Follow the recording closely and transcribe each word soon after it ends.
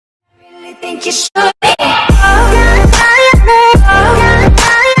think you should be.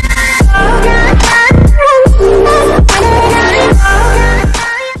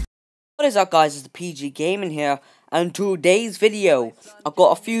 What is up, guys? It's the PG Gaming here, and today's video I've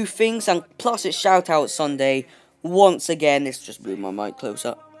got a few things, and plus it's shout out Sunday once again. Let's just move my mic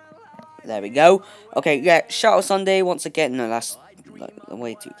closer. There we go. Okay, yeah, shout out Sunday once again. No, that's like,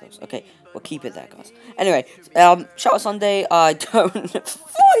 way too close. Okay, we'll keep it there, guys. Anyway, shout out Sunday. I don't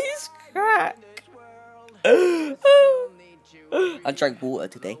voice crack. I drank water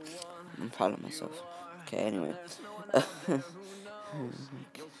today. I'm proud of myself. Okay, anyway.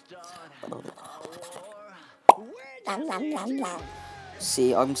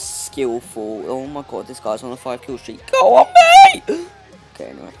 See, I'm skillful. Oh my god, this guy's on a 5-kill streak. Go on, mate! Okay,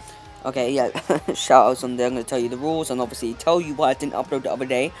 anyway. Okay, yeah. Shout out Sunday. I'm going to tell you the rules and obviously tell you why I didn't upload the other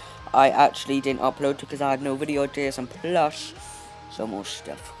day. I actually didn't upload because I had no video ideas, and plus some more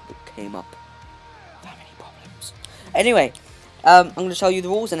stuff that came up. Family problems. Anyway, I'm going to tell you the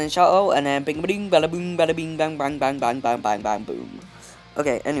rules and then shout out and then bing bing bada boom bada bing bang bang bang bang bang bang bang boom.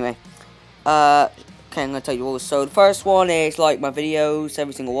 Okay, anyway. Okay, I'm going to tell you all. So, the first one is like my videos,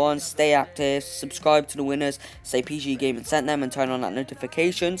 every single one. Stay active, subscribe to the winners, say PG Gaming sent them, and turn on that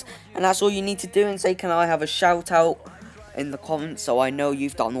notifications. And that's all you need to do. And say, can I have a shout out in the comments so I know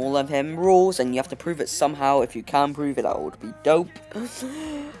you've done all of them rules. And you have to prove it somehow. If you can prove it, that would be dope.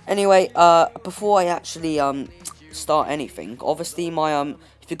 Anyway, before I actually start anything, obviously my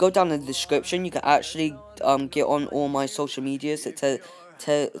if you go down in the description, you can actually get on all my social medias. It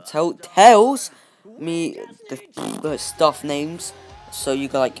tells me the stuff names, so you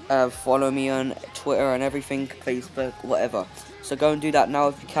can like follow me on Twitter and everything, Facebook, whatever. So go and do that now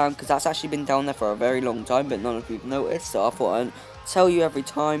if you can, because that's actually been down there for a very long time, but none of you have noticed. So I thought I'd tell you every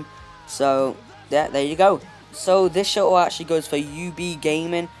time. So yeah, there you go. So this show actually goes for UB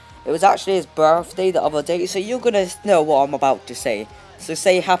Gaming. It was actually his birthday the other day, so you're gonna know what I'm about to say. So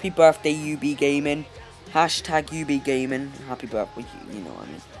say happy birthday UB Gaming. Hashtag UB Gaming. Happy birthday. You know what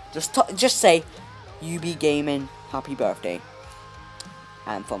I mean. Just say UB Gaming, happy birthday,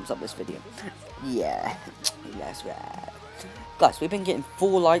 and thumbs up this video. Yeah, that's right. Guys, we've been getting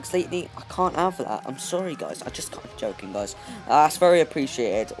 4 likes lately. I can't have that. I'm sorry, guys. I just can't. Joking, guys. That's very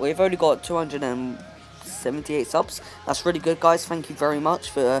appreciated. We've only got 278 subs. That's really good, guys. Thank you very much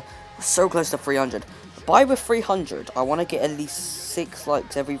for so close to 300. By with 300, I want to get at least 6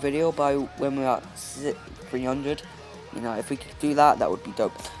 likes every video by when we're at 300. You know, if we could do that, that would be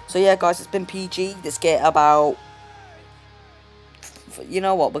dope. So yeah, guys, it's been PG. Let's get about... You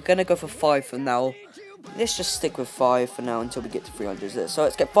know what? We're going to go for 5 for now. Let's just stick with 5 for now until we get to 300. So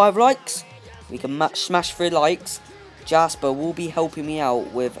let's get 5 likes. We can smash 3 likes. Jasper will be helping me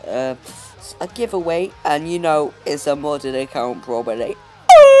out with a giveaway. And you know, it's a modded account probably.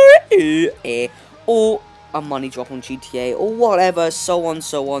 Or a money drop on GTA. Or whatever. So on,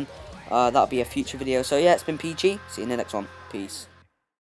 so on. That'll be a future video. So yeah, it's been PG. See you in the next one. Peace.